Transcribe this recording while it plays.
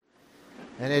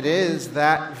And it is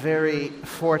that very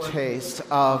foretaste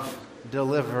of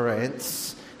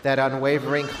deliverance, that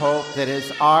unwavering hope that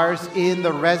is ours in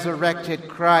the resurrected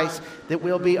Christ, that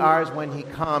will be ours when he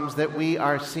comes, that we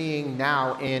are seeing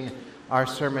now in our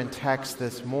sermon text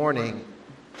this morning.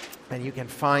 And you can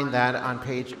find that on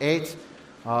page 8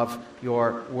 of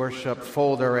your worship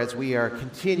folder as we are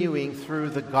continuing through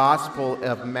the Gospel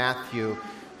of Matthew,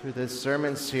 through this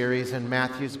sermon series in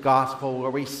Matthew's Gospel,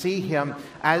 where we see him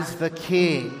as the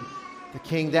King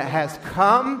that has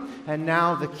come, and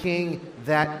now the King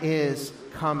that is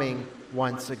coming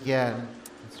once again.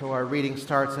 So our reading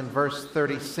starts in verse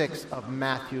 36 of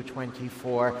Matthew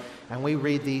 24, and we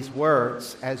read these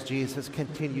words as Jesus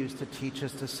continues to teach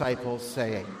his disciples,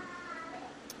 saying,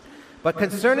 "But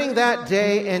concerning that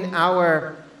day and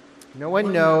hour, no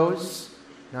one knows,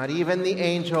 not even the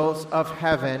angels of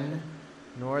heaven,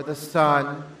 nor the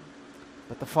Son,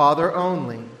 but the Father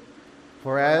only.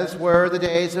 For as were the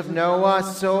days of Noah,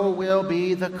 so will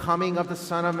be the coming of the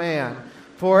Son of Man.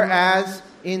 For as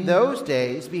in those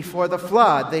days before the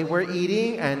flood, they were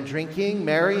eating and drinking,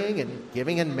 marrying and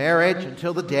giving in marriage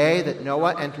until the day that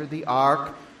Noah entered the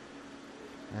ark.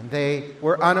 And they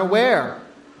were unaware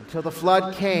until the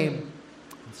flood came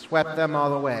and swept them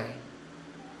all away.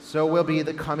 So will be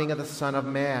the coming of the Son of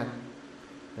Man.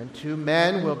 Then 2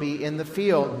 men will be in the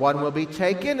field. One will be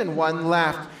taken and one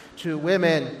left. 2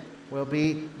 women will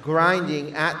be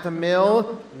grinding at the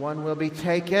mill. One will be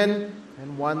taken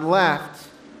and one left.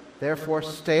 Therefore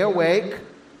stay awake,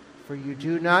 for you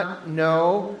do not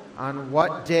know on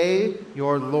what day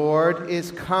your Lord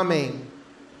is coming.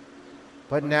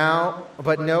 But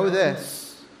know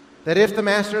this, that if the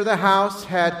master of the house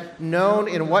had known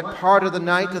in what part of the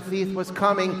night the thief was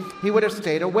coming, he would have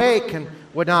stayed awake and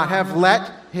would not have let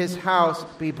his house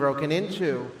be broken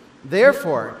into.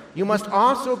 Therefore, you must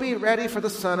also be ready, for the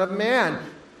Son of Man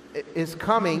is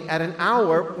coming at an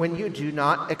hour when you do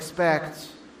not expect.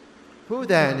 Who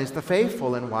then is the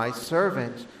faithful and wise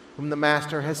servant, whom the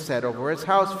master has set over his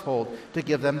household to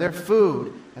give them their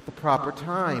food at the proper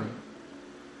time?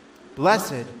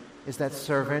 Blessed is that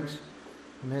servant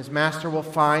whom his master will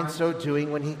find so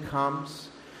doing when he comes.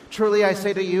 Truly I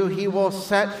say to you, he will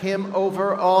set him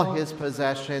over all his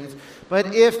possessions.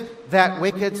 But if that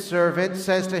wicked servant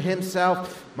says to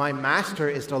himself, 'My master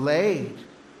is delayed,'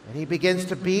 and he begins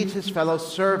to beat his fellow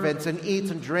servants and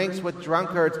eats and drinks with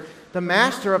drunkards, the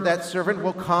master of that servant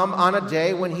will come on a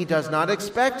day when he does not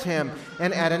expect him,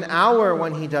 and at an hour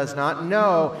when he does not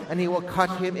know, and he will cut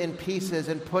him in pieces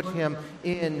and put him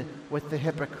in with the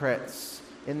hypocrites.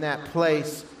 In that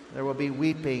place there will be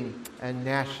weeping and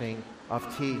gnashing of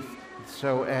teeth."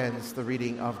 So ends the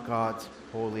reading of God's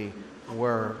holy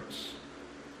words.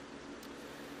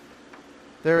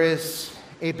 There is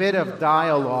a bit of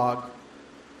dialogue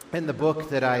in the book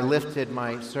that I lifted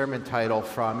my sermon title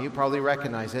from. You probably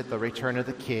recognize it, The Return of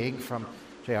the King, from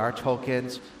J.R.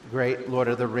 Tolkien's great Lord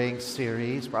of the Rings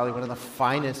series. Probably one of the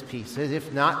finest pieces,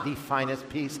 if not the finest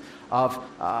piece of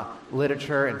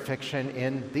literature and fiction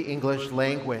in the English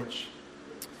language.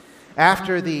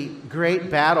 After the great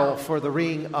battle for the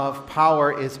Ring of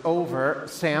Power is over,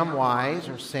 Samwise,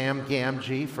 or Sam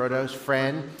Gamgee, Frodo's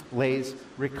friend, lays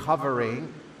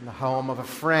recovering in the home of a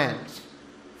friend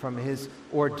from his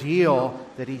ordeal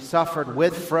that he suffered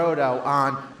with Frodo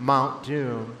on Mount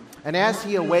Doom. And as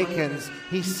he awakens,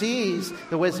 he sees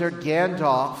the wizard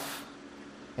Gandalf.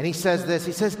 And he says this,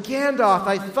 he says, "Gandalf,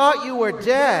 I thought you were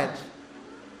dead,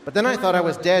 but then I thought I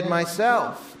was dead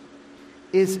myself.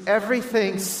 Is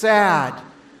everything sad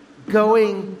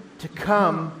going to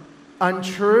come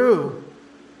untrue?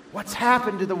 What's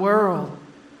happened to the world?"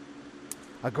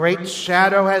 "A great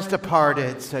shadow has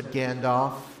departed," said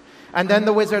Gandalf. And then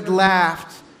the wizard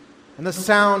laughed, and the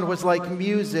sound was like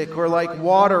music or like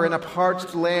water in a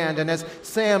parched land. And as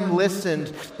Sam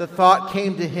listened, the thought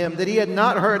came to him that he had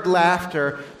not heard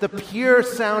laughter, the pure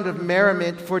sound of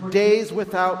merriment, for days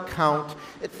without count.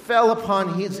 It fell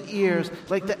upon his ears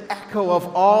like the echo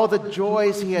of all the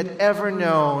joys he had ever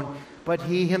known. But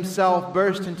he himself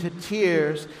burst into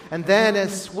tears, and then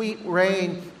as sweet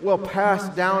rain will pass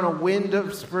down a wind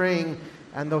of spring,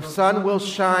 and the sun will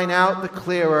shine out the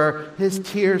clearer, his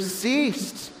tears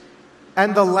ceased,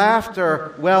 and the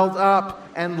laughter welled up,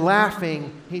 and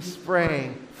laughing he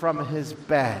sprang from his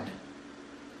bed.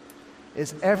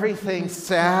 Is everything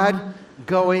sad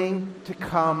going to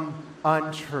come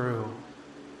untrue?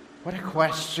 What a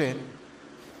question.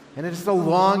 And it is the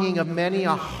longing of many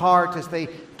a heart as they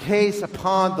gaze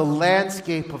upon the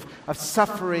landscape of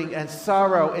suffering and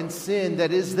sorrow and sin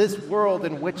that is this world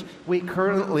in which we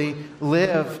currently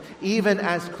live, even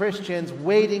as Christians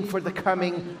waiting for the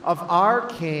coming of our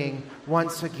King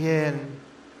once again.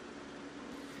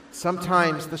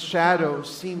 Sometimes the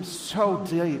shadows seem so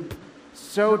deep,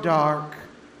 so dark,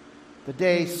 the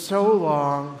day so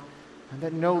long, and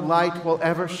that no light will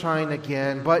ever shine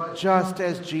again. But just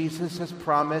as Jesus has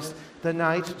promised, the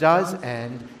night does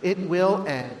end. It will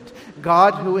end.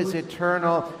 God, who is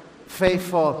eternal,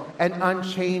 faithful, and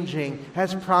unchanging,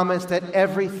 has promised that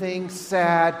everything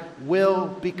sad will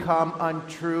become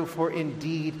untrue, for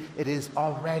indeed it is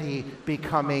already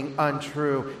becoming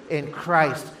untrue in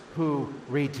Christ, who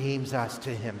redeems us to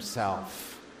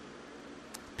himself.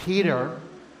 Peter,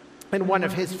 in one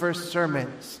of his first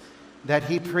sermons that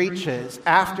he preaches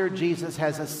after Jesus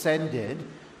has ascended,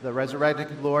 the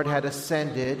resurrected Lord had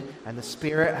ascended and the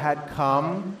Spirit had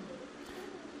come,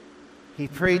 he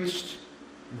preached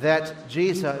that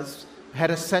Jesus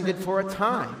had ascended for a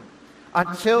time,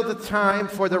 until the time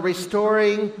for the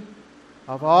restoring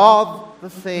of all the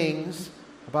things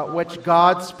about which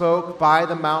God spoke by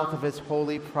the mouth of his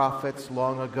holy prophets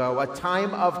long ago, a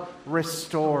time of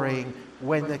restoring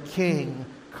when the King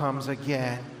comes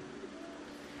again.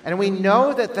 And we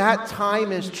know that that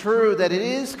time is true, that it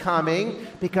is coming,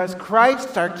 because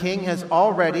Christ, our King, has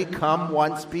already come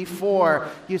once before.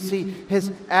 You see,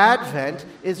 his advent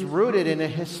is rooted in a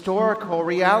historical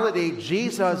reality.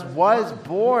 Jesus was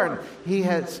born. He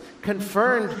has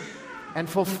confirmed and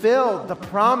fulfilled the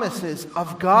promises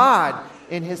of God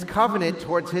in his covenant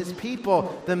towards his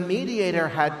people. The mediator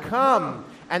had come,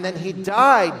 and then he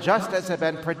died just as had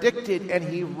been predicted, and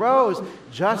he rose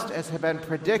just as had been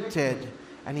predicted,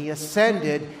 and he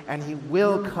ascended, and he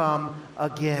will come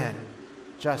again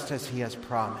just as he has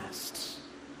promised.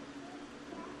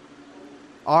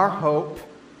 Our hope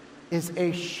is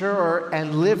a sure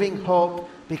and living hope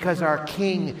because our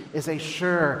King is a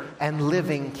sure and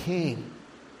living King.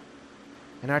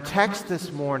 And our text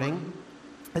this morning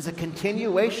is a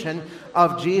continuation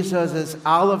of Jesus'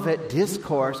 Olivet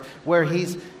Discourse, where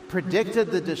he's predicted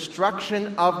the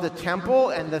destruction of the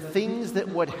temple and the things that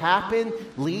would happen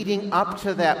leading up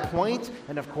to that point.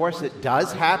 And of course it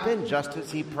does happen, just as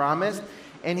he promised.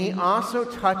 And he also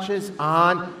touches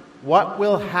on what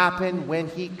will happen when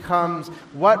he comes,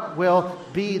 what will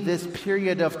be this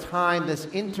period of time, this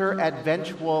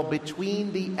interadventual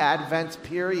between the Advent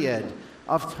period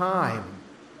of time.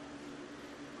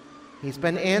 He's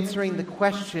been answering the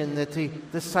question that the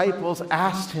disciples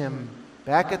asked him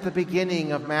back at the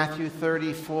beginning of Matthew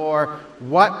 34.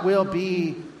 What will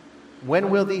be, when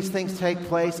will these things take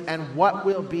place, and what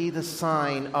will be the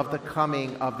sign of the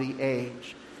coming of the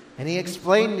age? And he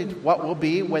explained what will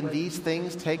be when these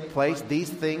things take place, these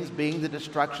things being the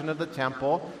destruction of the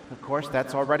temple. Of course,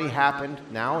 that's already happened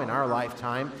now in our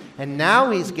lifetime. And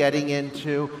now he's getting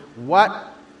into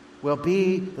what will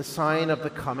be the sign of the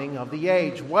coming of the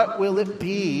age. What will it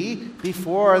be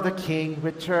before the King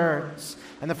returns?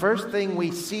 And the first thing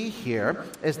we see here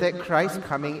is that Christ's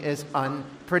coming is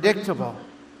unpredictable.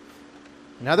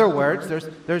 In other words,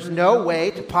 there's no way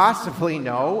to possibly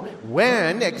know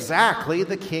when exactly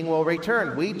the King will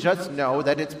return. We just know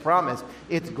that it's promised.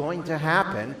 It's going to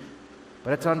happen,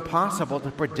 but it's impossible to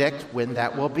predict when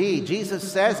that will be.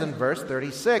 Jesus says in verse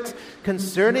 36,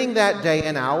 concerning that day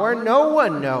and hour, no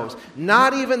one knows,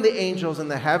 not even the angels in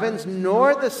the heavens,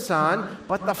 nor the Son,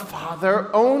 but the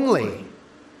Father only.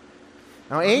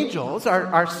 Now, angels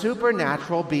are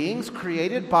supernatural beings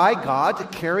created by God to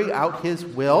carry out his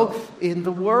will in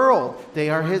the world. They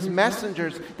are his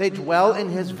messengers. They dwell in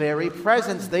his very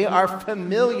presence. They are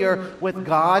familiar with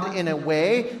God in a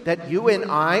way that you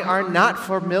and I are not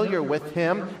familiar with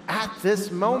him at this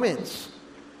moment.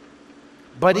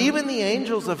 But even the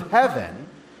angels of heaven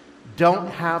don't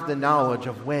have the knowledge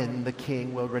of when the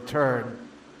King will return.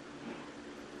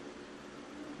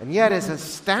 And yet, as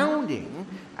astounding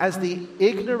as the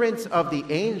ignorance of the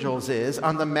angels is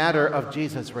on the matter of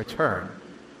Jesus' return,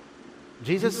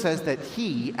 Jesus says that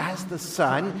he, as the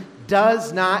Son,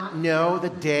 does not know the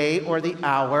day or the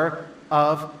hour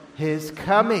of his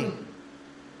coming.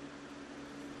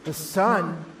 The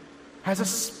Son has a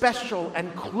special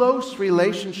and close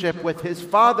relationship with his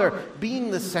Father,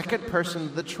 being the second person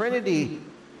of the Trinity.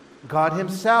 God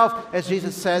himself, as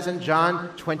Jesus says in John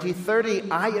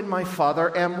 20:30, I and my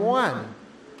Father am one.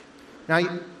 Now,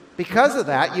 because of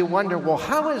that, you wonder, well,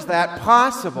 how is that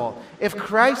possible? If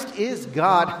Christ is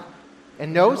God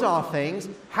and knows all things,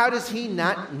 how does he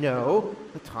not know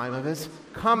the time of his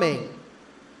coming?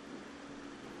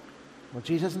 Well,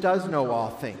 Jesus does know all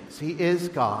things. He is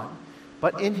God.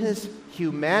 But in his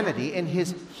humanity, in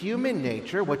his human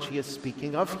nature, which he is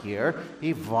speaking of here,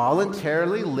 he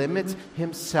voluntarily limits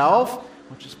himself,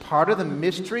 which is part of the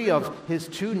mystery of his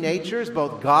two natures,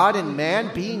 both God and man,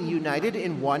 being united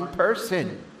in one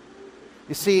person.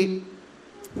 You see,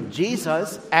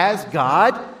 Jesus, as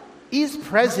God, is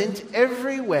present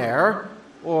everywhere,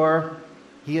 or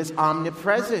he is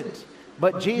omnipresent.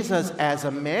 But Jesus, as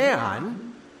a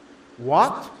man,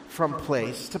 walked from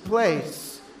place to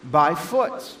place by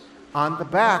foot on the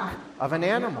back of an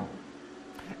animal.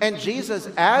 And Jesus,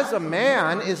 as a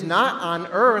man, is not on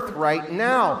earth right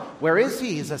now. Where is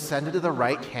he? He's ascended to the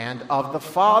right hand of the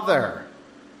Father.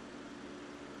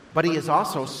 But he is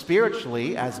also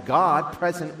spiritually, as God,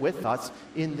 present with us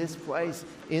in this place,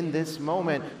 in this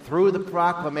moment, through the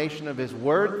proclamation of his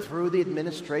word, through the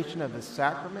administration of his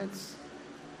sacraments.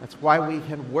 That's why we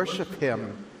can worship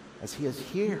him as he is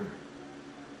here.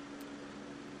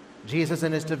 Jesus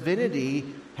in his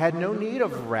divinity had no need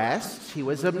of rest. He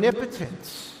was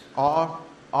omnipotent,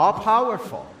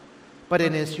 all-powerful. But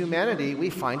in his humanity, we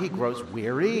find he grows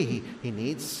weary. He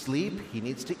needs sleep. He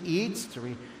needs to eat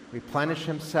to replenish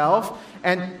himself.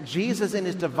 And Jesus in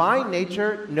his divine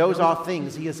nature knows all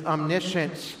things. He is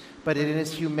omniscient. But in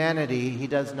his humanity, he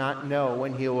does not know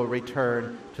when he will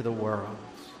return to the world.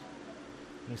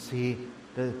 You see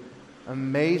the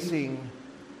amazing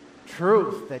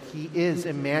truth that he is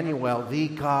Emmanuel, the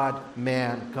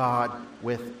God-man, God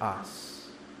with us.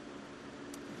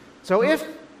 So if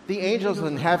the angels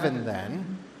in heaven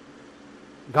then,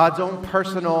 God's own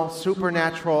personal,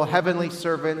 supernatural, heavenly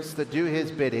servants that do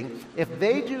his bidding, if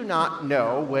they do not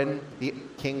know when the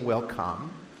king will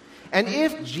come, and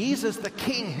if Jesus the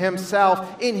King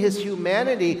himself in his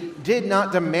humanity did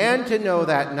not demand to know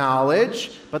that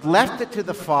knowledge, but left it to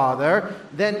the Father,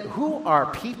 then who are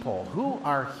people, who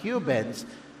are humans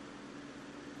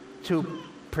to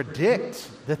predict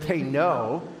that they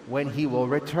know when he will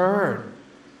return?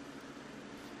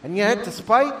 And yet,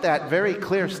 despite that very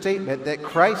clear statement that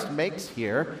Christ makes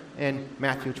here in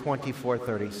Matthew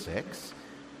 24:36,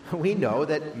 we know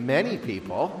that many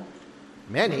people,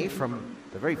 many from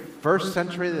the very first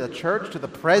century of the church to the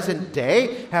present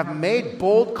day, have made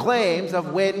bold claims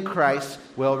of when Christ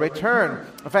will return.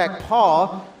 In fact,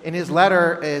 Paul, in his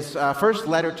letter, second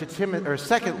letter to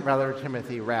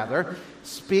Timothy,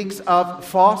 speaks of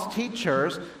false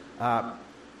teachers,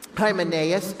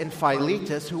 Hymenaeus and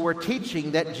Philetus, who were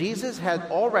teaching that Jesus had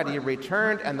already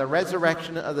returned and the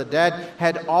resurrection of the dead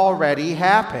had already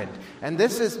happened. And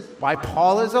this is why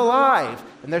Paul is alive.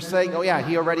 And they're saying, oh yeah,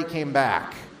 he already came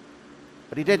back.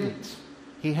 But he didn't.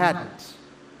 He hadn't.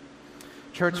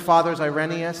 Church fathers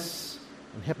Irenaeus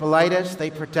and Hippolytus, they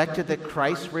predicted that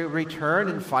Christ would return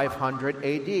in 500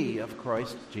 AD. Of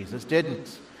course, Jesus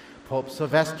didn't. Pope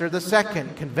Sylvester II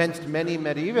convinced many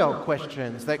medieval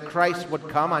Christians that Christ would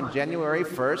come on January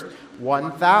 1st,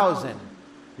 1000.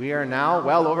 We are now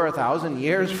well over 1,000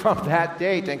 years from that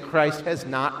date, and Christ has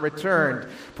not returned.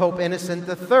 Pope Innocent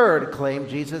III claimed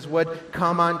Jesus would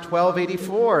come on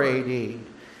 1284 AD.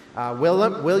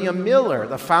 William Miller,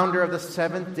 the founder of the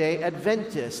Seventh-day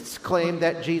Adventists, claimed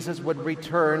that Jesus would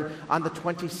return on the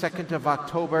 22nd of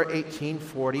October,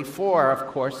 1844. Of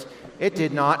course, it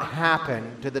did not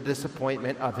happen, to the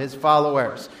disappointment of his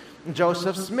followers.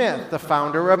 Joseph Smith, the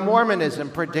founder of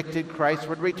Mormonism, predicted Christ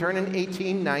would return in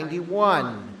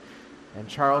 1891. And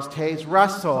Charles Taze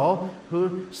Russell,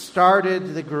 who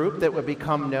started the group that would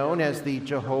become known as the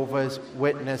Jehovah's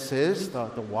Witnesses, the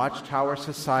Watchtower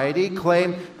Society,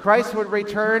 claimed Christ would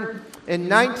return in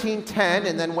 1910,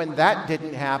 and then when that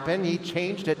didn't happen, he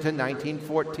changed it to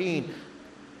 1914.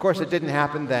 Of course, it didn't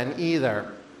happen then either.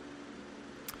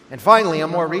 And finally, a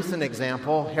more recent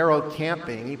example, Harold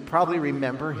Camping. You probably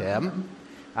remember him.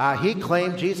 He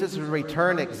claimed Jesus would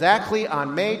return exactly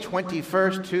on May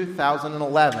 21st,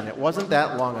 2011. It wasn't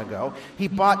that long ago. He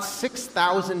bought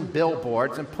 6,000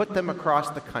 billboards and put them across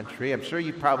the country. I'm sure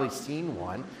you've probably seen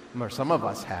one, or some of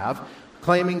us have,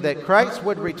 claiming that Christ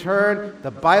would return.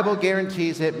 The Bible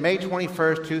guarantees it, May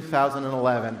 21st,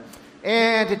 2011.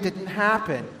 And it didn't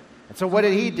happen. And so what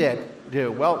did he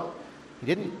do? Well, he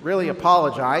didn't really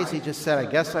apologize. He just said, I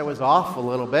guess I was off a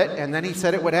little bit. And then he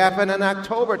said it would happen on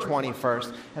October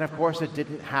 21st. And of course, it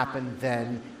didn't happen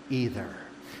then either.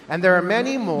 And there are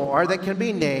many more that can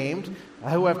be named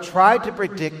who have tried to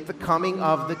predict the coming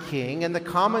of the King. And the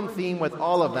common theme with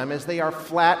all of them is they are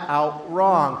flat out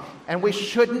wrong. And we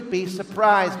shouldn't be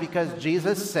surprised, because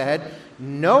Jesus said,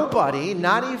 nobody,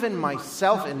 not even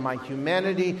myself in my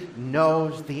humanity,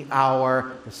 knows the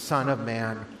hour the Son of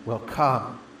Man will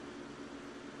come.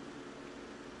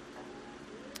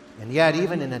 And yet,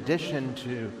 even in addition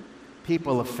to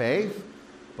people of faith,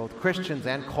 both Christians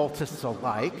and cultists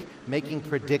alike, making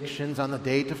predictions on the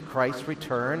date of Christ's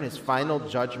return, his final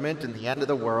judgment, and the end of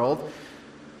the world,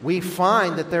 we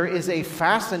find that there is a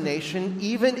fascination,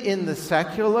 even in the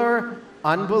secular,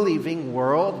 unbelieving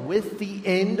world with the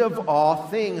end of all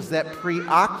things that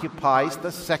preoccupies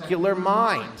the secular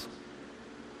mind.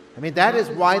 I mean, that is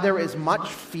why there is much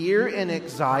fear and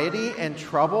anxiety and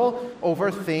trouble over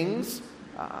things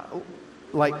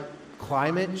like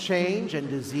climate change and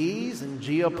disease and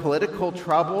geopolitical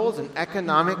troubles and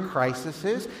economic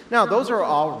crises. Now, those are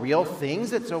all real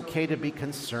things. It's okay to be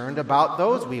concerned about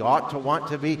those. We ought to want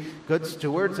to be good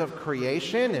stewards of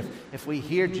creation. If we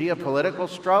hear geopolitical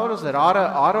struggles that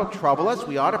ought to trouble us,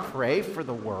 we ought to pray for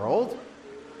the world.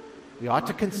 We ought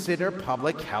to consider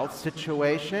public health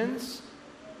situations.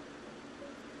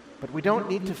 But we don't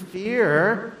need to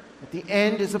fear that the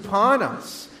end is upon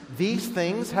us. These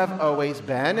things have always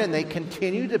been, and they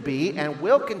continue to be, and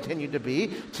will continue to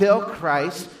be, till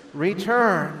Christ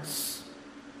returns.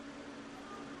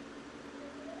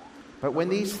 But when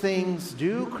these things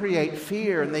do create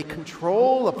fear and they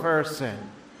control a person,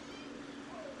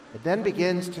 it then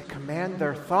begins to command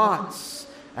their thoughts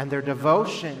and their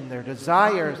devotion, their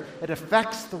desires. It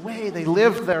affects the way they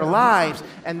live their lives,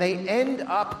 and they end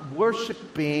up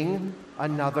worshiping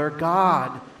another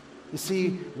god. You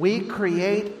see, we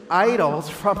create idols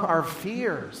from our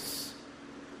fears.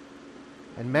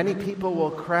 And many people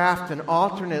will craft an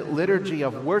alternate liturgy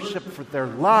of worship for their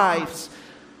lives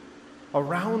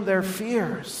around their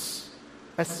fears,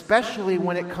 especially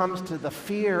when it comes to the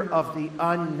fear of the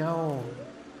unknown.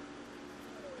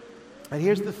 And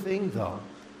here's the thing, though.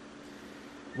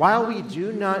 While we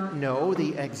do not know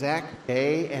the exact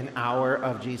day and hour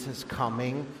of Jesus'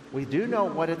 coming, we do know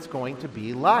what it's going to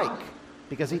be like,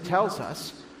 because he tells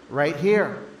us right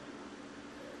here.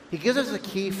 He gives us a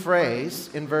key phrase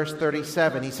in verse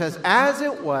 37. He says, "As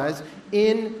it was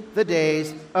in the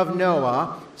days of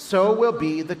Noah, so will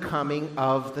be the coming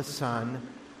of the Son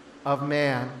of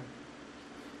Man."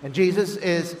 And Jesus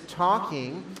is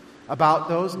talking about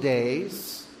those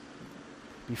days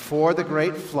before the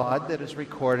great flood that is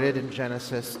recorded in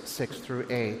Genesis 6 through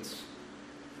 8.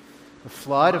 The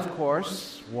flood, of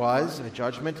course, was a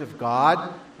judgment of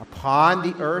God upon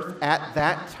the earth at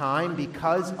that time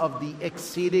because of the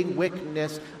exceeding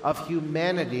wickedness of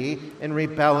humanity in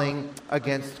rebelling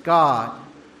against God.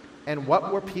 And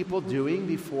what were people doing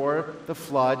before the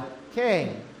flood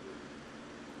came?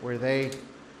 Were they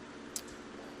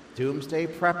doomsday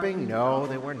prepping? No,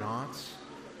 they were not.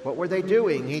 What were they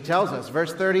doing? He tells us,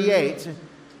 verse 38,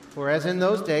 "For as in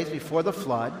those days before the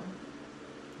flood,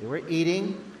 they were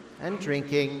eating and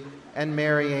drinking and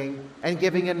marrying and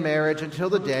giving in marriage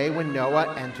until the day when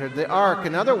Noah entered the ark."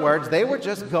 In other words, they were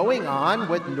just going on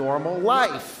with normal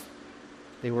life.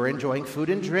 They were enjoying food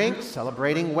and drink,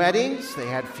 celebrating weddings, they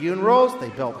had funerals, they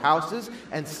built houses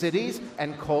and cities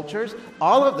and cultures.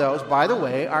 All of those, by the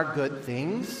way, are good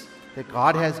things that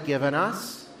God has given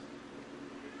us.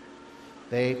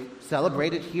 They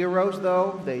celebrated heroes,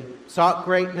 though. They sought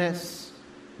greatness.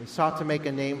 They sought to make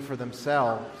a name for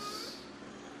themselves.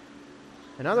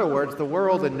 In other words, the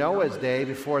world in Noah's day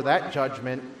before that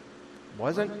judgment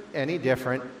wasn't any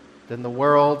different than the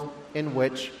world in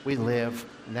which we live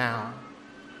now.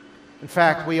 In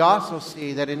fact, we also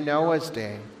see that in Noah's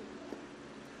day,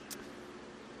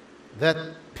 that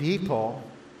people,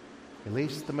 at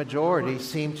least the majority,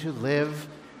 seem to live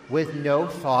with no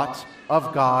thought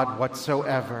of God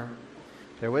whatsoever.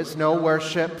 There was no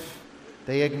worship.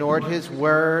 They ignored His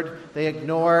Word. They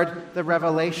ignored the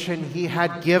revelation He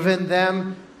had given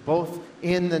them, both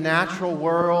in the natural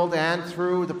world and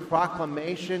through the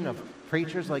proclamation of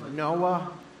preachers like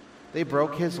Noah. They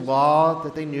broke His law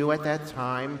that they knew at that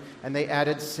time, and they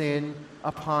added sin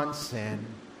upon sin.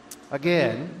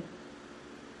 Again,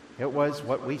 it was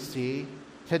what we see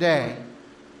today.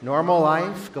 Normal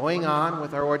life going on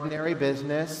with our ordinary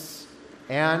business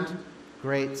and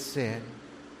great sin.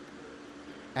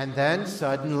 And then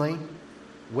suddenly,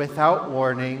 without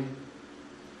warning,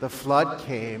 the flood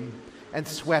came and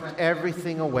swept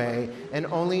everything away, and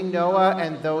only Noah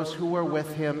and those who were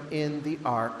with him in the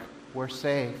ark were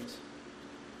saved.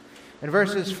 In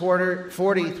verses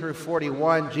 40 through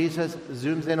 41, Jesus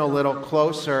zooms in a little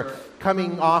closer,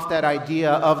 coming off that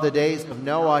idea of the days of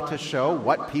Noah to show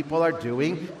what people are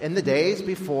doing in the days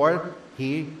before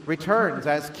He returns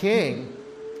as king.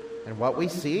 And what we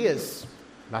see is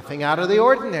nothing out of the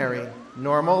ordinary,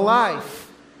 normal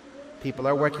life. People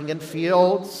are working in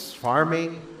fields,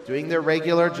 farming, doing their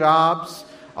regular jobs.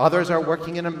 Others are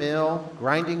working in a mill,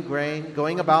 grinding grain,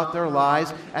 going about their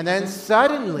lives. And then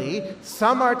suddenly,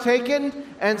 some are taken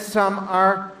and some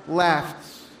are left.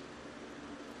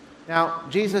 Now,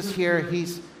 Jesus here,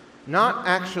 He's not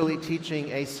actually teaching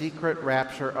a secret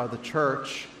rapture of the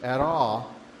church at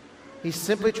all. He's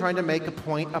simply trying to make a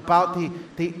point about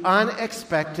the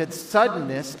unexpected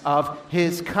suddenness of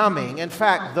his coming. In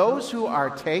fact, those who are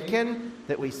taken,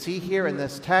 that we see here in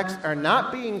this text, are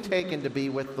not being taken to be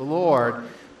with the Lord,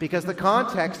 because the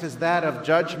context is that of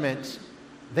judgment.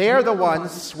 They are the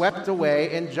ones swept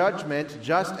away in judgment,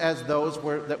 just as those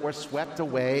that were swept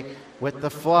away with the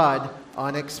flood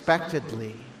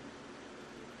unexpectedly.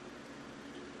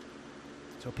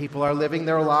 So people are living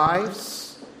their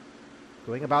lives,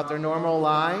 going about their normal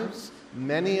lives,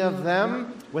 many of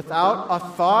them without a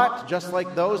thought, just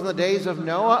like those in the days of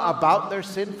Noah, about their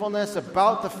sinfulness,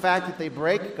 about the fact that they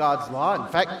break God's law.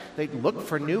 In fact, they look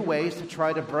for new ways to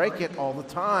try to break it all the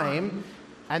time.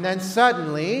 And then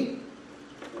suddenly,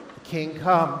 the King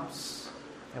comes.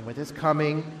 And with his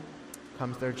coming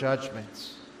comes their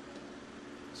judgment.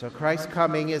 So Christ's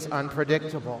coming is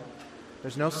unpredictable.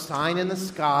 There's no sign in the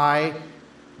sky,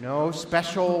 no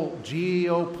special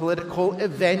geopolitical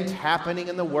event happening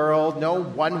in the world, no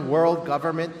one world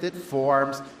government that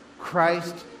forms.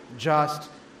 Christ just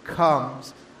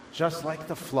comes, just like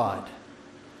the flood.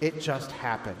 It just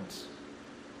happens.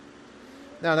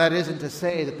 Now, that isn't to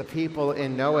say that the people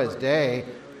in Noah's day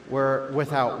were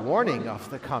without warning of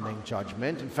the coming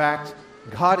judgment. In fact,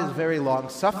 God is very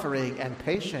long-suffering and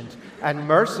patient and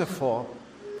merciful.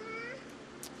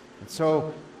 And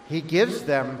so he gives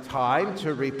them time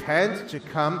to repent, to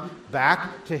come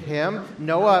back to him.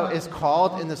 Noah is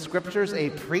called in the scriptures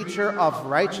a preacher of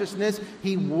righteousness.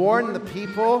 He warned the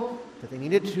people that they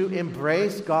needed to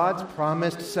embrace God's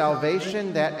promised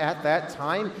salvation that at that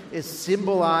time is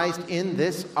symbolized in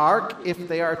this ark if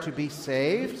they are to be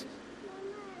saved.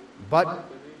 But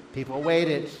people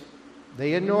waited.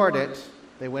 They ignored it.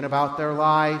 They went about their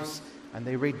lives, and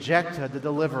they rejected the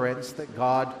deliverance that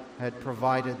God had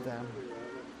provided them.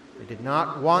 They did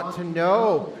not want to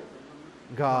know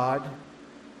God.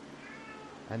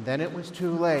 And then it was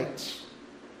too late.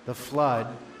 The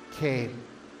flood came.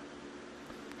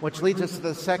 Which leads us to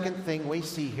the second thing we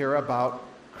see here about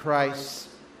Christ,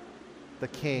 the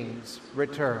King's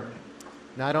return.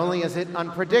 Not only is it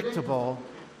unpredictable,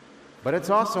 but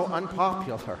it's also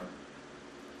unpopular.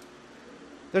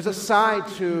 There's a side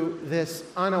to this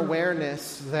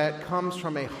unawareness that comes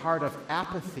from a heart of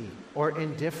apathy or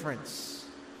indifference.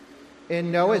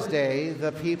 In Noah's day,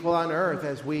 the people on earth,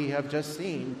 as we have just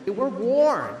seen, they were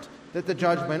warned that the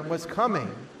judgment was coming.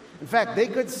 In fact, they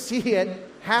could see it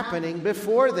happening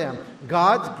before them.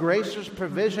 God's gracious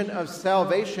provision of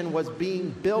salvation was being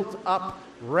built up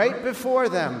right before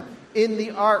them in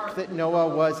the ark that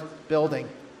Noah was building.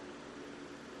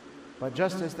 But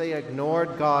just as they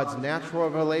ignored God's natural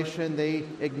revelation, they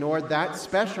ignored that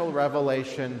special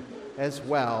revelation as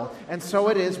well. And so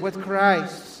it is with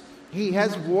Christ. He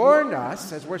has warned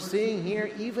us, as we're seeing here,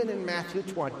 even in Matthew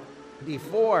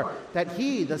 24, that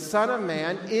he, the Son of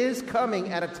Man, is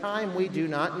coming at a time we do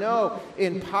not know,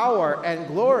 in power and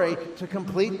glory, to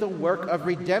complete the work of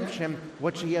redemption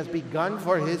which he has begun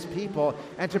for his people,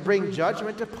 and to bring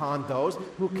judgment upon those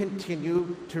who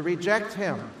continue to reject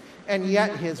him. And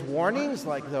yet his warnings,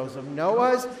 like those of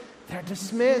Noah's, they're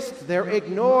dismissed, they're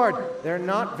ignored, they're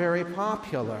not very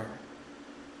popular.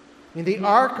 In the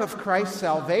ark of Christ's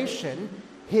salvation,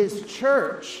 his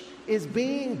church is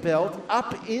being built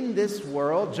up in this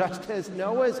world, just as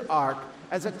Noah's ark,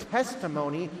 as a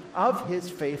testimony of his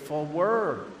faithful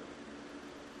word.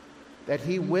 That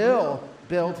he will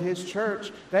build his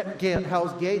church, that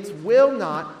hell's gates will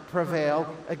not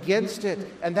prevail against it.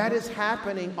 And that is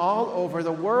happening all over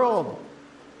the world.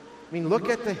 I mean, look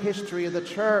at the history of the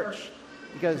church.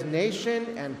 Because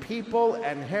nation and people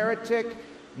and heretic,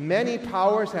 many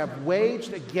powers have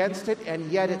waged against it, and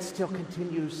yet it still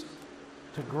continues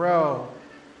to grow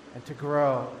and to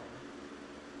grow.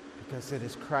 Because it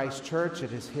is Christ's church,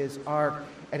 it is his ark,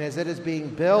 and as it is being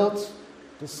built,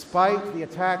 despite the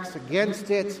attacks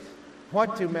against it,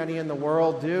 what do many in the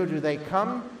world do? Do they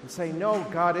come and say, no,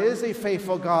 God is a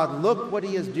faithful God. Look what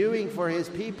he is doing for his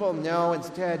people. No,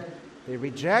 instead, they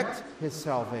reject his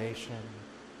salvation.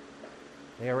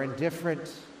 They are indifferent.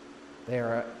 They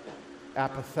are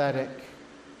apathetic.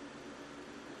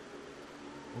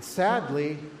 And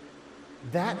sadly,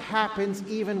 that happens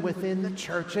even within the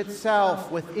church itself,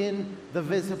 within the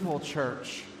visible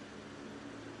church.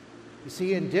 You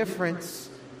see, indifference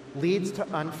leads to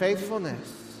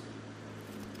unfaithfulness.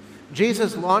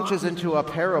 Jesus launches into a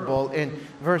parable in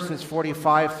verses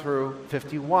 45 through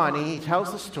 51, and he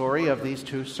tells the story of these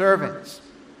two servants.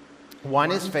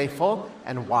 One is faithful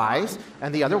and wise,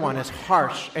 and the other one is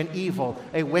harsh and evil,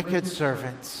 a wicked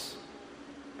servant.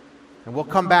 And we'll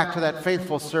come back to that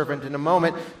faithful servant in a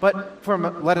moment, but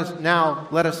let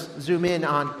us zoom in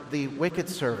on the wicked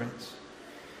servant.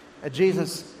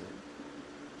 Jesus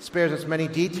spares us many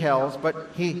details, but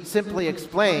he simply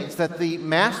explains that the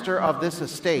master of this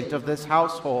estate, of this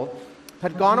household,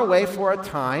 had gone away for a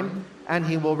time, and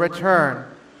he will return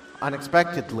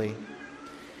unexpectedly.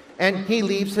 And he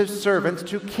leaves his servants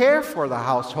to care for the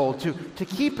household, to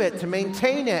keep it, to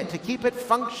maintain it, to keep it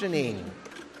functioning.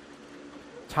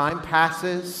 Time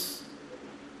passes,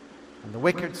 and the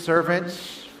wicked servant,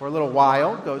 for a little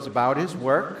while, goes about his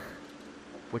work,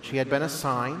 which he had been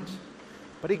assigned,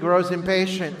 but he grows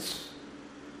impatient.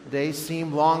 The days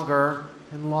seem longer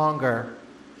and longer.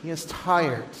 He is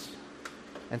tired.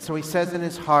 And so he says in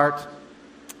his heart,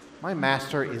 "My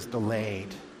master is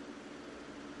delayed.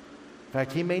 In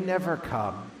fact, he may never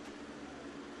come."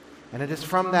 And it is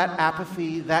from that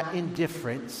apathy, that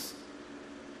indifference,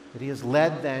 that he is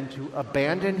led then to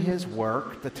abandon his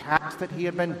work, the task that he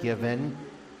had been given,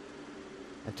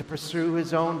 and to pursue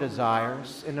his own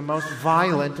desires in the most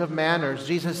violent of manners.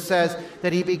 Jesus says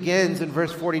that he begins in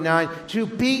verse 49 to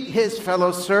beat his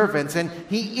fellow servants, and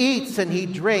he eats and he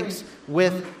drinks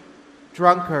with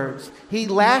drunkards. He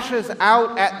lashes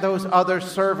out at those other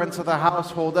servants of the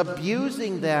household,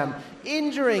 abusing them,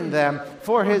 injuring them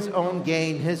for his own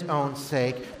gain, his own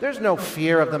sake. There's no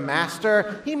fear of the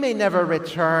master. He may never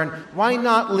return. Why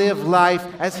not live life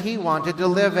as he wanted to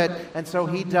live it? And so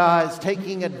he does,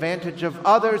 taking advantage of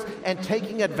others and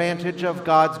taking advantage of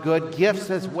God's good gifts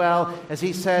as well, as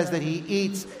he says that he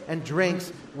eats and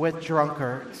drinks with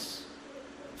drunkards.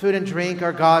 Food and drink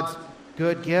are God's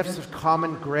good gifts of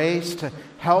common grace to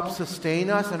help sustain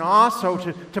us and also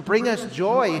to bring us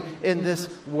joy in this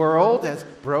world, as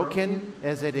broken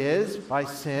as it is by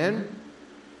sin.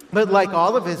 But like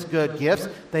all of his good gifts,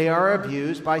 they are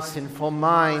abused by sinful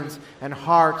minds and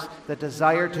hearts that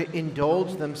desire to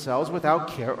indulge themselves without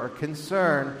care or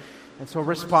concern. And so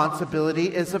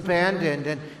responsibility is abandoned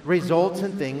and results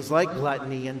in things like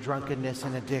gluttony and drunkenness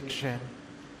and addiction.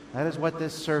 That is what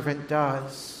this servant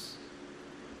does.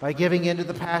 By giving in to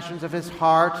the passions of his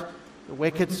heart, the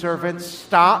wicked servant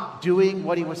stopped doing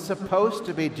what he was supposed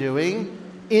to be doing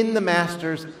in the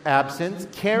master's absence,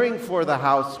 caring for the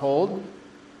household.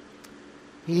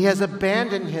 He has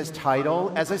abandoned his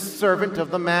title as a servant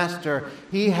of the master.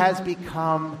 He has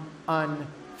become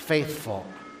unfaithful.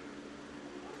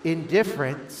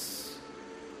 Indifference,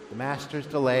 the master's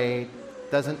delayed,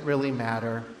 doesn't really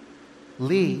matter,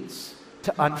 leads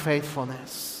to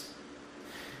unfaithfulness.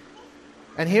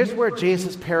 And here's where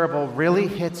Jesus' parable really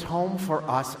hits home for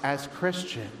us as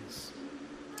Christians.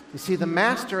 You see, the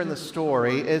master in the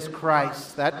story is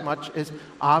Christ. That much is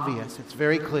obvious. It's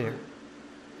very clear.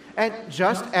 And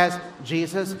just as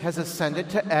Jesus has ascended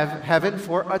to heaven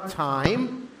for a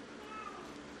time,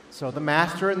 so the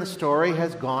master in the story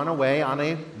has gone away on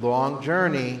a long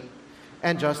journey.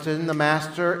 And just as the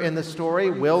master in the story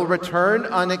will return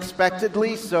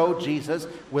unexpectedly, so Jesus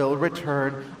will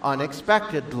return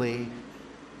unexpectedly.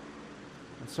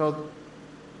 So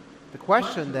the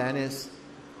question then is,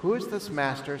 who is this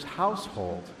master's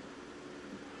household?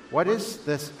 What is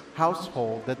this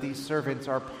household that these servants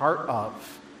are part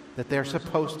of, that they're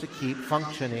supposed to keep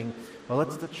functioning? Well,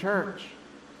 it's the church.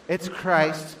 It's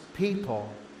Christ's people.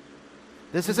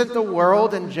 This isn't the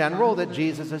world in general that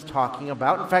Jesus is talking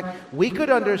about. In fact, we could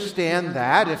understand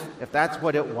that if that's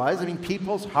what it was. I mean,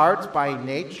 people's hearts by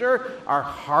nature are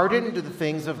hardened to the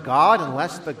things of God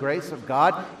unless the grace of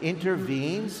God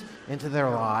intervenes into their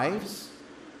lives.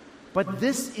 But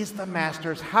this is the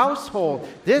master's household.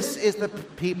 This is the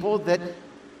people that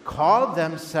call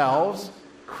themselves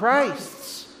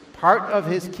Christ's, part of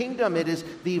his kingdom. It is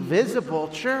the visible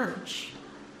church.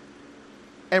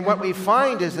 And what we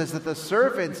find is that the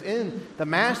servants in the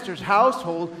master's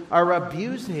household are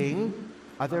abusing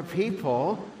other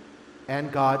people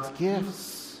and God's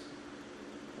gifts.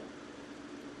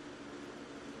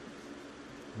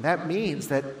 And that means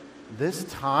that this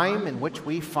time in which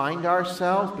we find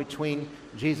ourselves between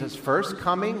Jesus' first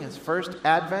coming, his first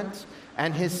advent,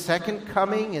 and his second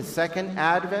coming, his second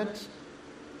advent,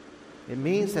 it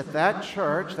means that that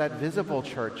church, that visible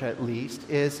church at least,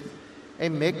 is a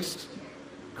mixed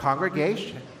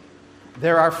congregation.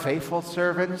 There are faithful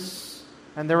servants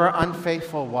and there are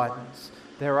unfaithful ones.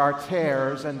 There are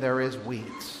tares and there is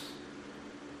wheat.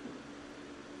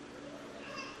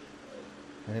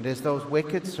 And it is those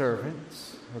wicked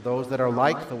servants, or those that are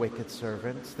like the wicked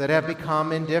servants, that have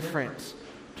become indifferent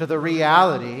to the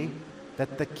reality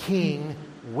that the King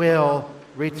will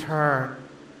return.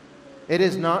 It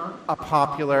is not a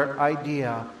popular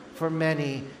idea for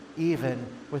many, even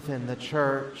within the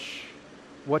church,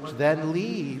 which then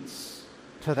leads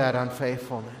to that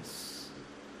unfaithfulness.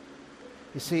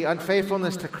 You see,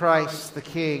 unfaithfulness to Christ, the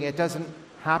King, it doesn't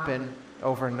happen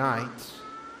overnight.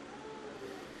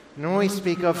 And when we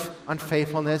speak of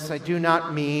unfaithfulness, I do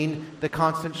not mean the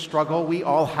constant struggle we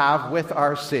all have with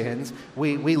our sins.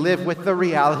 We live with the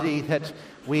reality that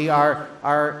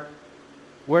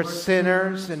we're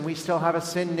sinners and we still have a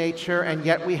sin nature, and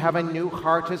yet we have a new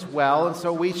heart as well. And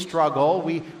so we struggle,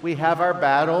 we have our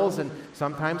battles, and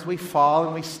sometimes we fall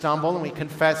and we stumble and we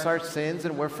confess our sins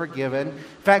and we're forgiven. In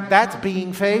fact, that's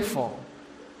being faithful.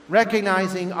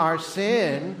 Recognizing our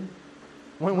sin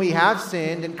when we have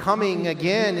sinned and coming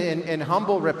again in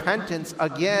humble repentance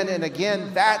again and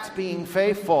again, that's being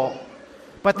faithful.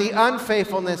 But the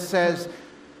unfaithfulness says,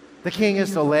 the king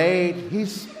is delayed,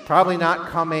 he's probably not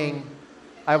coming,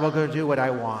 I will go do what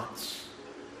I want.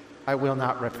 I will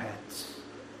not repent.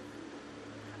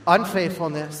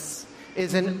 Unfaithfulness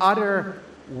is an utter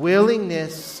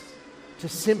willingness to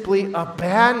simply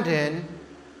abandon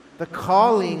the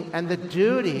calling and the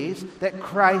duties that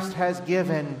Christ has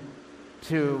given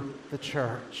to the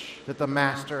church, that the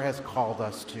Master has called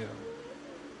us to.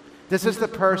 This is the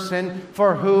person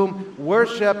for whom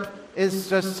worship is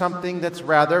just something that's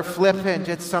rather flippant.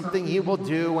 It's something he will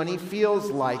do when he feels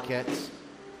like it.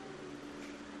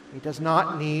 He does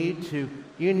not need to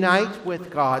unite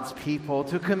with God's people,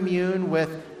 to commune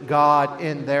with God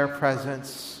in their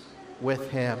presence with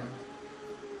him.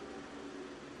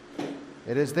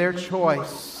 It is their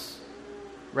choice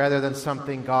rather than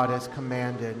something God has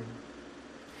commanded.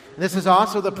 This is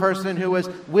also the person who is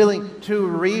willing to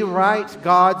rewrite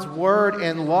God's word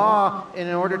and law in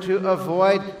order to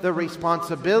avoid the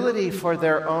responsibility for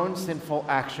their own sinful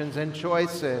actions and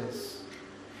choices.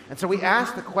 And so we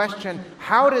ask the question,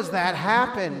 how does that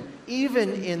happen,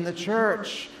 even in the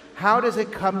church? How does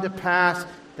it come to pass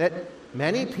that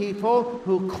many people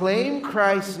who claim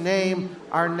Christ's name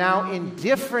are now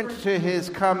indifferent to his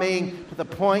coming to the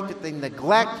point that they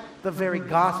neglect the very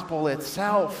gospel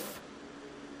itself?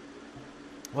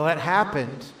 Well, that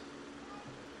happened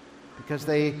because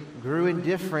they grew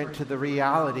indifferent to the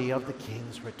reality of the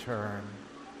king's return.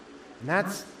 And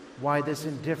that's why this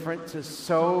indifference is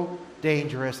so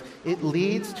dangerous. It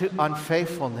leads to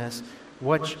unfaithfulness,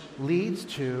 which leads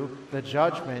to the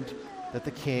judgment that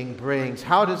the king brings.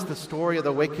 How does the story of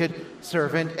the wicked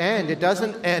servant end? It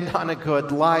doesn't end on a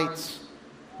good light.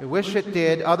 I wish it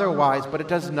did otherwise, but it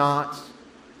does not.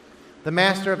 The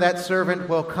master of that servant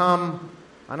will come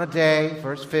on a day,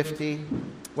 verse 50,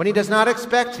 when he does not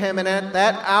expect him, and at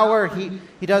that hour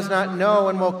he does not know,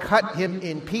 and will cut him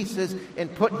in pieces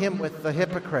and put him with the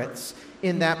hypocrites.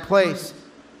 In that place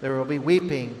there will be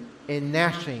weeping and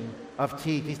gnashing of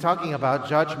teeth. He's talking about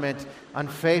judgment.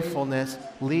 Unfaithfulness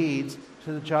leads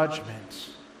to the judgment.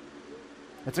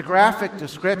 It's a graphic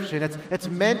description. It's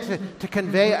meant to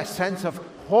convey a sense of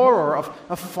horror,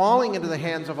 of falling into the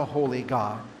hands of a holy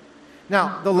God.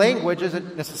 Now, the language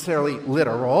isn't necessarily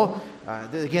literal.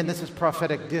 Again, this is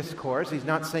prophetic discourse. He's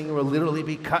not saying it will literally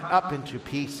be cut up into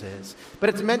pieces. But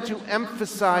it's meant to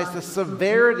emphasize the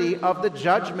severity of the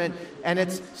judgment and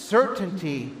its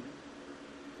certainty.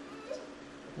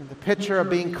 And the picture of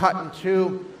being cut in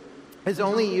two is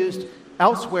only used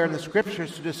elsewhere in the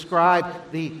Scriptures to describe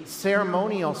the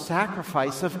ceremonial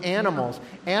sacrifice of animals.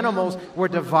 Animals were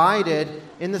divided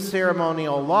in the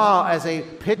ceremonial law as a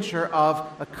picture of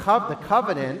the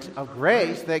covenant of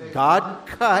grace that God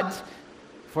cut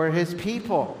for his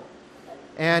people.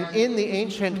 And in the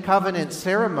ancient covenant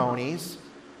ceremonies,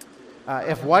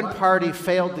 if one party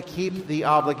failed to keep the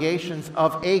obligations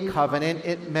of a covenant,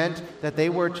 it meant that they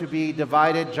were to be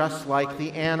divided just like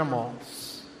the animals.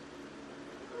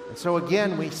 And so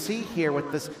again, we see here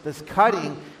with this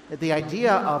cutting, the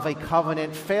idea of a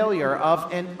covenant failure,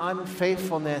 of an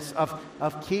unfaithfulness,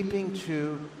 of keeping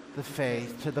to the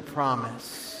faith, to the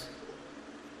promise.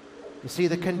 You see,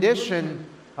 the condition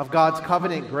of God's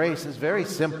covenant grace is very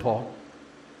simple.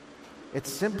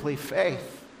 It's simply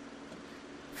faith.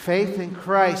 Faith in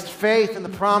Christ, faith in the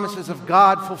promises of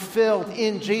God fulfilled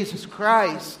in Jesus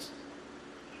Christ.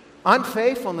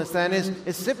 Unfaithfulness, then,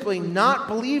 is simply not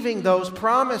believing those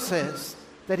promises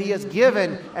that he has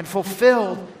given and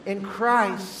fulfilled in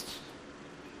Christ,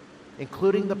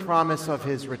 including the promise of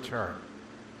his return.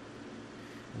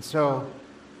 And so,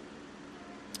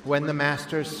 when the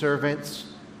master's servants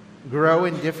grow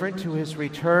indifferent to his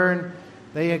return,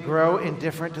 they grow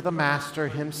indifferent to the master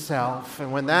himself.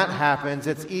 And when that happens,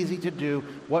 it's easy to do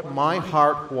what my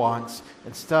heart wants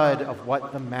instead of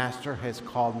what the master has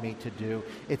called me to do.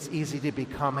 It's easy to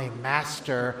become a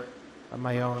master of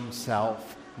my own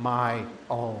self, my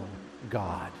own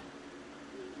God.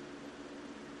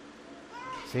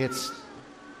 See, it's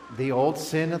the old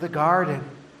sin of the garden.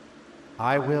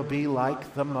 I will be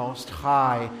like the Most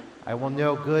High. I will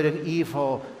know good and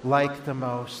evil like the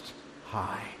Most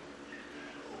High.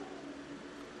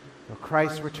 Well,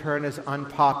 Christ's return is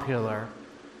unpopular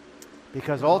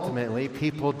because ultimately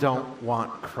people don't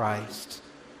want Christ.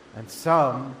 And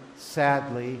some,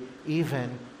 sadly,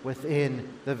 even within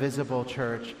the visible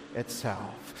church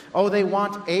itself. Oh, they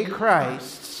want a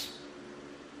Christ.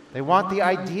 They want the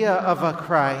idea of a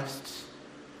Christ.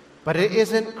 But it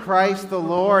isn't Christ the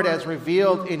Lord as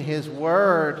revealed in His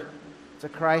Word. It's a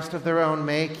Christ of their own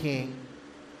making.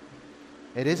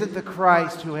 It isn't the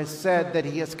Christ who has said that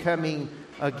He is coming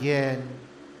again.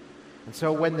 And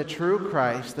so when the true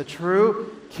Christ, the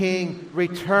true King,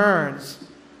 returns,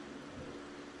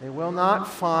 they will not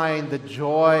find the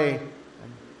joy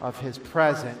of His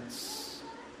presence.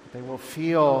 They will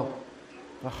feel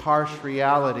the harsh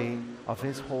reality of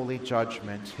His holy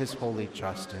judgment, His holy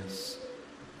justice.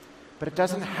 But it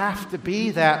doesn't have to be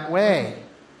that way.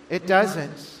 It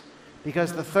doesn't.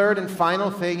 Because the third and final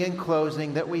thing in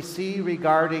closing that we see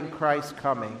regarding Christ's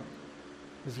coming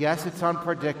is, yes, it's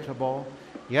unpredictable.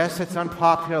 Yes, it's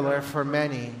unpopular for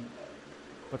many.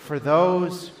 But for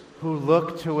those who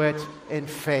look to it in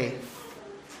faith,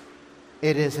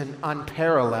 it is an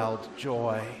unparalleled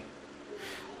joy.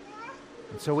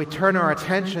 And so we turn our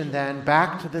attention then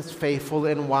back to this faithful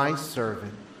and wise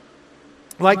servant.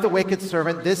 Like the wicked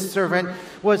servant, this servant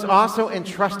was also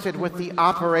entrusted with the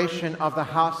operation of the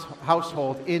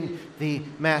household in the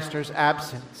master's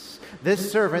absence.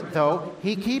 This servant, though,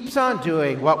 he keeps on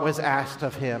doing what was asked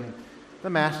of him. The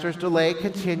master's delay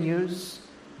continues.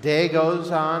 Day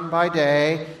goes on by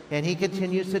day, and he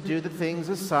continues to do the things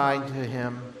assigned to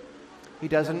him. He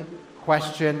doesn't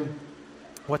question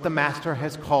what the master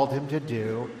has called him to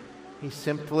do. He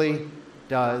simply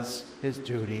does his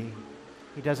duty.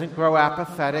 He doesn't grow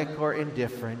apathetic or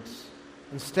indifferent.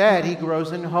 Instead, he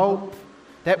grows in hope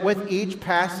that with each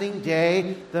passing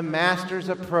day, the master's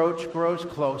approach grows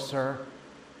closer.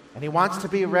 And he wants to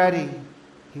be ready.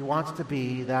 He wants to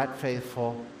be that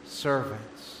faithful servant.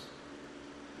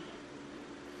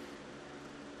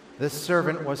 This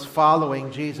servant was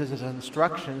following Jesus'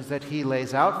 instructions that he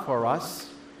lays out for us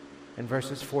in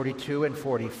verses 42 and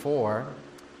 44,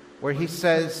 where he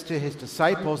says to his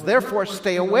disciples, "Therefore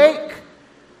stay awake,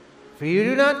 for you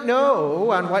do not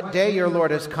know on what day your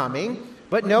Lord is coming.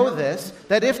 But know this,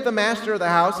 that if the master of the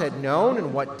house had known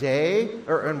in what day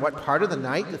or in what part of the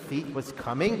night the thief was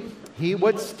coming, he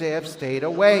would have stayed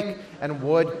awake and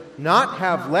would not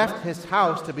have left his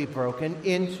house to be broken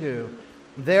into.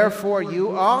 Therefore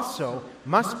you also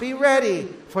must be ready,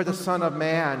 for the Son of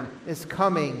Man is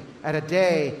coming at a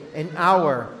day, an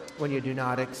hour when you do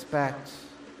not expect."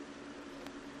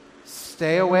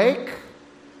 Stay awake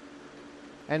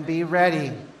and be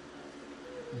ready.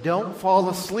 Don't fall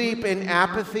asleep in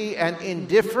apathy and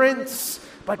indifference,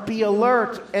 but be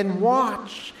alert and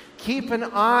watch. Keep an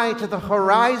eye to the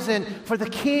horizon, for the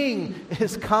King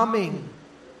is coming.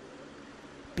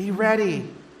 Be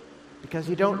ready, because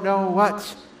you don't know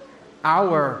what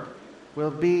hour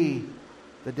will be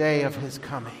the day of his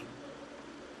coming.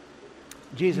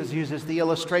 Jesus uses the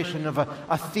illustration of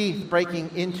a thief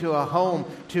breaking into a home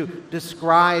to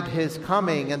describe his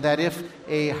coming, and that if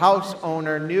a house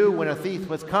owner knew when a thief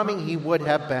was coming, he would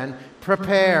have been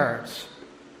prepared.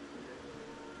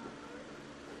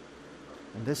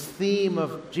 And this theme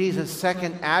of Jesus'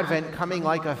 second advent, coming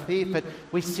like a thief,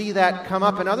 we see that come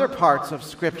up in other parts of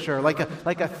Scripture, like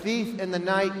a thief in the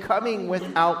night coming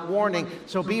without warning.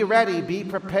 So be ready, be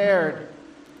prepared.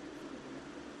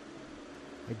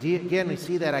 Again, we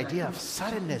see that idea of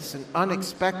suddenness and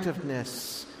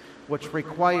unexpectedness, which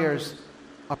requires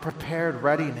a prepared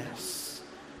readiness.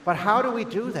 But how do we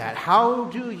do that? How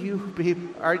do you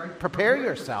prepare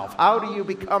yourself? How do you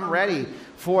become ready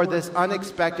for this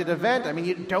unexpected event? I mean,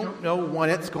 you don't know when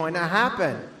it's going to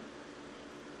happen.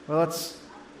 Well, it's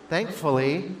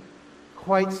thankfully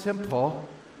quite simple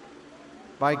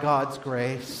by God's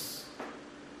grace.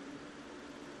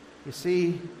 You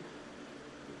see,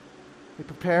 we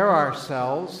prepare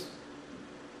ourselves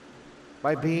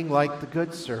by being like the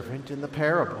good servant in the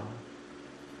parable.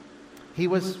 He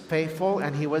was faithful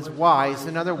and he was wise.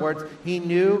 In other words, he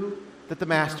knew that the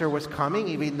master was coming,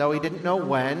 even though he didn't know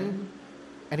when.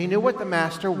 And he knew what the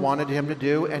master wanted him to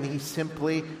do, and he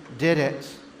simply did it.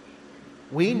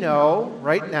 We know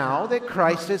right now that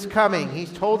Christ is coming.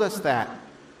 He's told us that.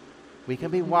 We can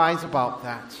be wise about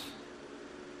that.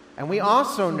 And we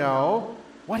also know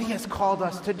what he has called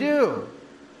us to do.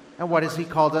 And what has he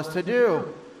called us to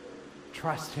do?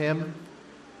 Trust him.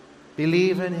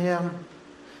 Believe in him.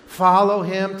 Follow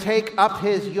him. Take up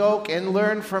his yoke and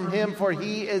learn from him, for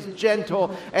he is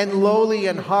gentle and lowly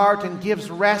in heart and gives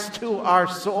rest to our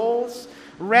souls.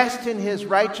 Rest in his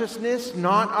righteousness,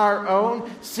 not our own.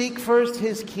 Seek first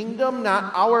his kingdom,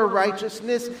 not our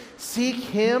righteousness. Seek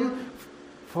him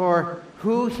for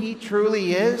who he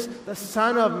truly is, the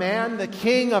Son of Man, the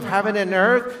King of heaven and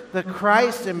earth, the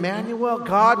Christ, Emmanuel,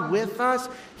 God with us.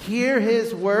 Hear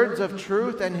his words of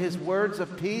truth and his words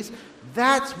of peace.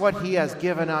 That's what he has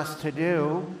given us to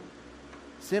do.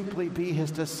 Simply be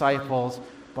his disciples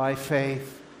by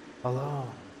faith alone.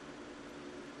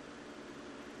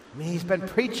 I mean, he's been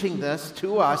preaching this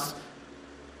to us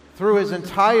through his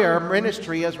entire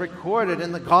ministry as recorded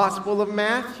in the Gospel of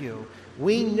Matthew.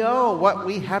 We know what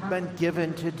we have been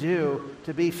given to do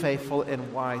to be faithful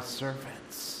and wise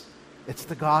servants. It's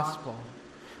the gospel.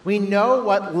 We know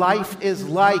what life is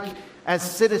like as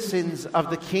citizens of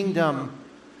the kingdom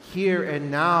here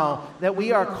and now, that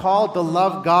we are called to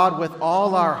love God with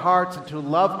all our hearts and to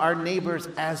love our neighbors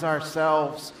as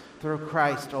ourselves through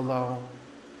Christ alone.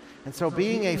 And so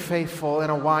being a faithful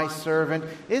and a wise servant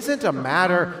isn't a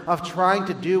matter of trying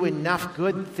to do enough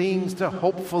good things to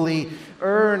hopefully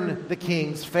earn the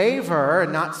king's favor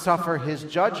and not suffer his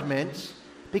judgment.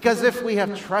 Because if we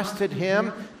have trusted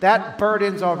him, that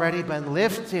burden's already been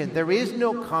lifted. There is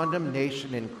no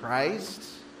condemnation in Christ.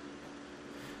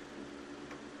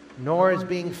 Nor is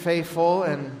being faithful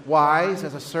and wise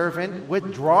as a servant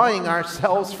withdrawing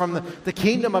ourselves from the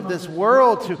kingdom of this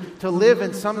world to live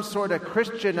in some sort of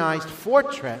Christianized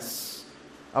fortress,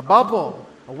 a bubble,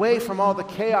 away from all the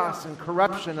chaos and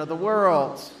corruption of the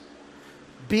world.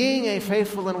 Being a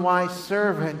faithful and wise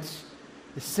servant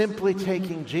is simply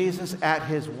taking Jesus at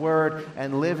his word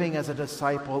and living as a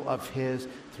disciple of his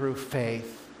through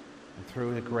faith and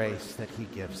through the grace that he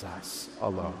gives us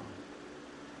alone.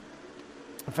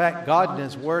 In fact, God in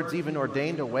his words even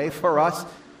ordained a way for us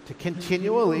to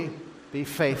continually be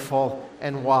faithful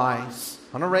and wise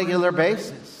on a regular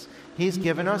basis. He's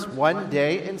given us one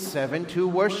day in 7 to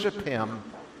worship him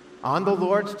on the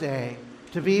Lord's day,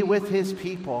 to be with his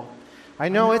people. I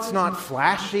know it's not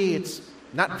flashy, it's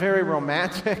not very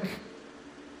romantic.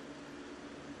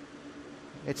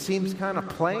 It seems kind of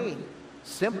plain,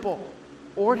 simple,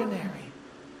 ordinary.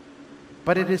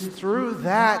 But it is through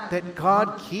that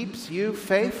God keeps you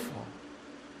faithful.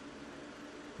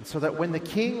 And so that when the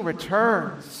King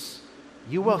returns,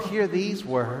 you will hear these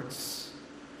words: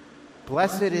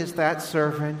 "Blessed is that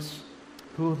servant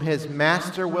whom his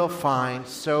master will find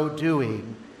so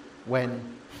doing when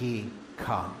he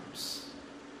comes."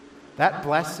 That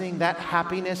blessing, that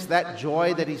happiness, that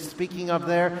joy that he's speaking of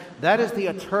there, that is the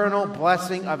eternal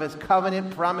blessing of his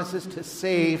covenant promises to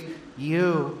save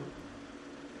you.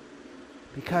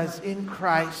 Because in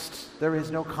Christ, there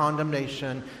is no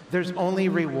condemnation. There's only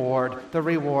reward, the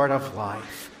reward of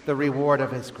life, the reward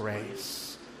of his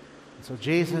grace. And so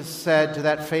Jesus said to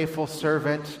that faithful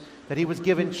servant that he was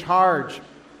given charge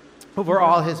over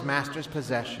all his master's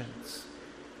possessions.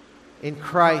 In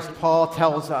Christ, Paul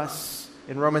tells us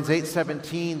in Romans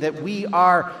 8:17 that we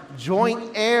are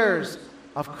joint heirs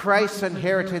of Christ's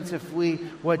inheritance if we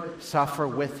would suffer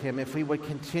with him, if we would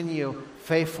continue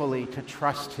faithfully to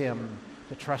trust him,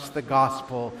 to trust the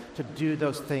gospel, to do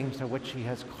those things to which he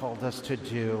has called us to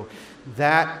do.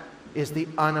 That is the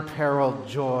unapparalled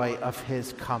joy of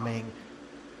his coming.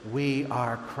 We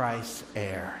are Christ's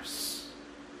heirs.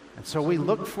 And so we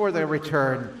look for the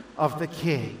return of the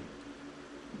King.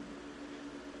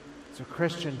 So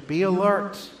Christian, be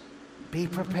alert, be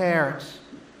prepared,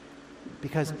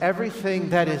 because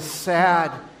everything that is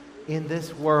sad in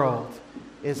this world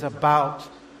is about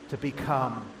to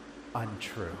become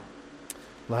untrue.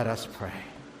 Let us pray.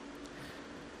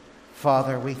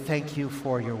 Father, we thank you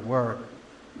for your word.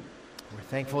 We're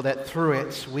thankful that through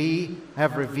it we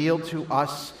have revealed to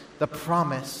us the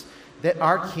promise that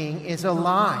our King is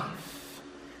alive,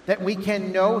 that we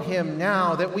can know him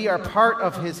now, that we are part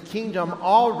of his kingdom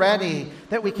already,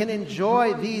 that we can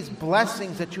enjoy these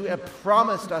blessings that you have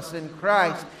promised us in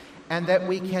Christ, and that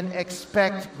we can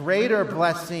expect greater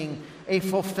blessing, a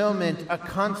fulfillment, a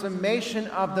consummation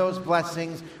of those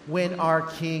blessings when our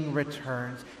King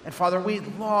returns. And Father, we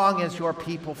long as your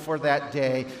people for that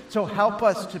day. So help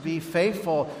us to be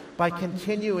faithful by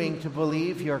continuing to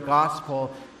believe your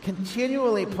gospel.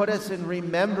 Continually put us in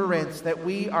remembrance that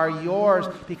we are yours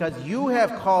because you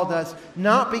have called us,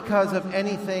 not because of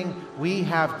anything we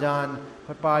have done,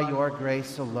 but by your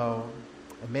grace alone.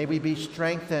 And may we be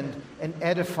strengthened and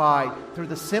edified through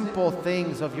the simple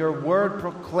things of your word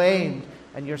proclaimed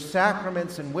and your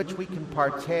sacraments in which we can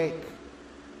partake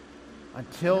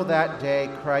until that day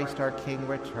Christ our King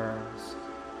returns.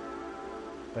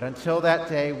 But until that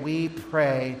day, we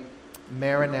pray,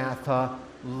 Maranatha,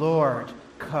 Lord,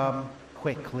 come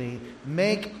quickly.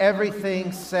 Make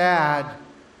everything sad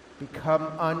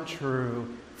become untrue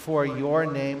for your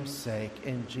name's sake.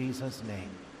 In Jesus' name,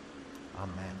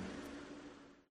 amen.